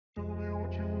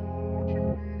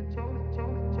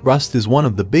Rust is one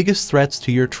of the biggest threats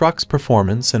to your truck's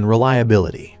performance and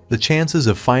reliability. The chances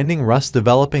of finding rust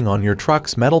developing on your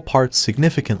truck's metal parts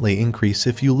significantly increase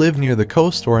if you live near the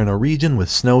coast or in a region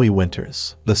with snowy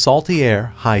winters. The salty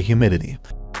air, high humidity.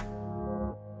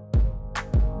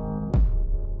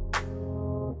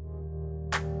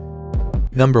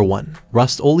 Number 1.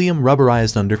 Rust-Oleum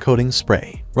Rubberized Undercoating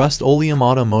Spray. Rust-Oleum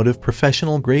Automotive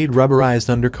Professional Grade Rubberized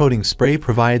Undercoating Spray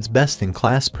provides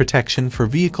best-in-class protection for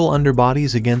vehicle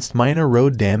underbodies against minor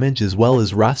road damage as well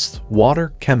as rust,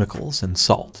 water, chemicals, and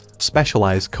salt.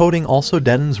 Specialized coating also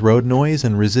deadens road noise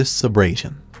and resists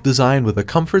abrasion. Designed with a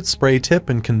comfort spray tip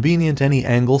and convenient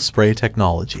any-angle spray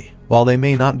technology. While they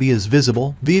may not be as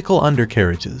visible, vehicle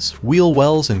undercarriages, wheel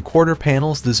wells, and quarter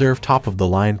panels deserve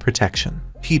top-of-the-line protection.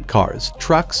 Keep cars,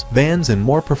 trucks, vans, and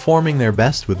more performing their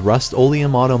best with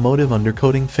Rust-Oleum Automotive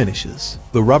Undercoating finishes.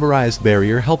 The rubberized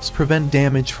barrier helps prevent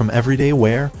damage from everyday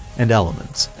wear and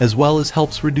elements, as well as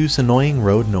helps reduce annoying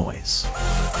road noise.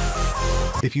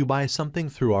 If you buy something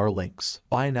through our links,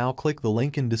 buy now, click the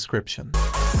link in description.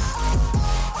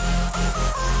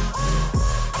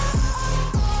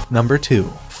 Number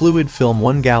 2. Fluid Film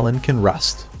 1 gallon can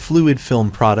rust. Fluid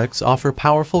film products offer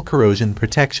powerful corrosion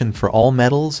protection for all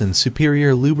metals and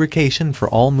superior lubrication for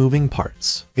all moving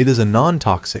parts. It is a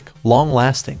non-toxic,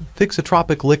 long-lasting,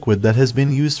 thixotropic liquid that has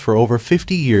been used for over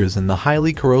 50 years in the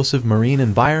highly corrosive marine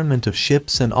environment of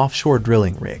ships and offshore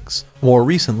drilling rigs. More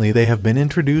recently, they have been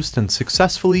introduced and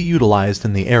successfully utilized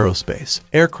in the aerospace,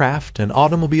 aircraft, and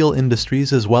automobile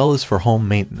industries as well as for home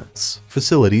maintenance.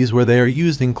 Facilities where they are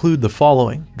used include the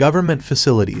following: government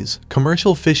facilities,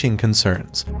 commercial fishing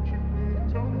concerns.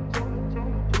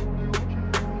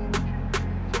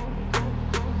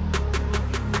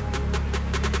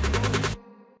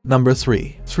 Number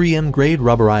 3. 3M Grade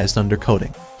Rubberized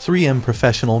Undercoating. 3M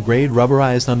Professional Grade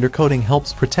Rubberized Undercoating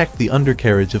helps protect the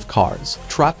undercarriage of cars,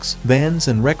 trucks, vans,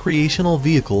 and recreational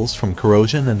vehicles from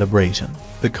corrosion and abrasion.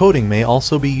 The coating may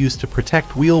also be used to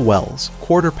protect wheel wells,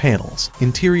 quarter panels,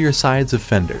 interior sides of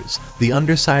fenders, the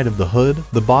underside of the hood,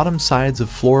 the bottom sides of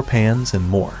floor pans, and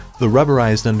more. The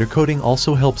rubberized undercoating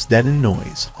also helps deaden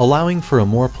noise, allowing for a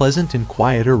more pleasant and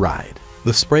quieter ride.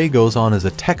 The spray goes on as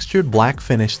a textured black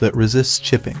finish that resists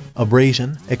chipping,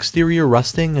 abrasion, exterior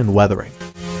rusting, and weathering.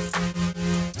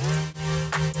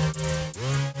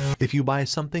 If you buy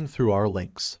something through our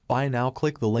links, buy now,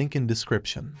 click the link in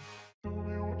description.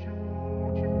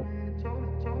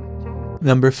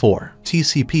 Number 4.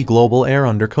 TCP Global Air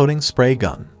Undercoating Spray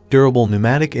Gun. Durable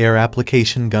pneumatic air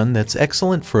application gun that's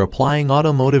excellent for applying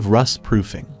automotive rust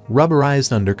proofing,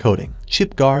 rubberized undercoating,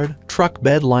 chip guard, truck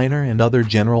bed liner, and other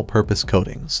general-purpose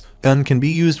coatings. Gun can be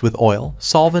used with oil,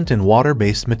 solvent, and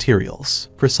water-based materials.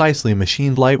 Precisely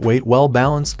machined, lightweight,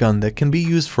 well-balanced gun that can be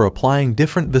used for applying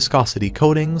different viscosity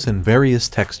coatings and various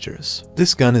textures.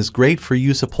 This gun is great for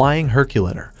use applying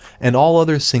Herculator and all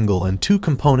other single and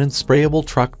two-component sprayable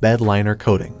truck bed liner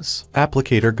coatings.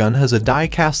 Applicator gun has a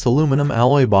die-cast aluminum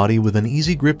alloy body with an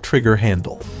easy grip trigger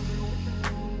handle.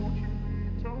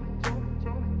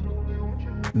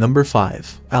 Number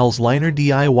 5. Al's Liner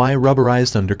DIY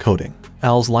Rubberized Undercoating.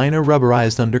 Al's Liner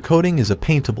Rubberized Undercoating is a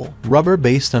paintable,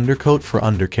 rubber-based undercoat for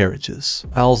undercarriages.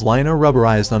 Al's Liner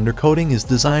Rubberized Undercoating is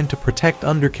designed to protect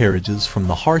undercarriages from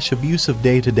the harsh abuse of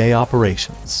day-to-day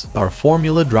operations. Our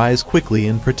formula dries quickly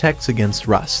and protects against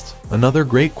rust. Another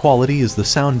great quality is the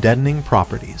sound deadening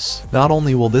properties. Not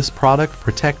only will this product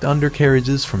protect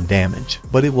undercarriages from damage,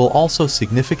 but it will also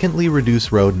significantly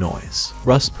reduce road noise.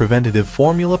 Rust Preventative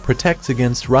Formula protects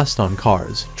against rust on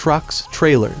cars, trucks,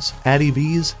 trailers,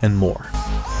 ATVs, and more.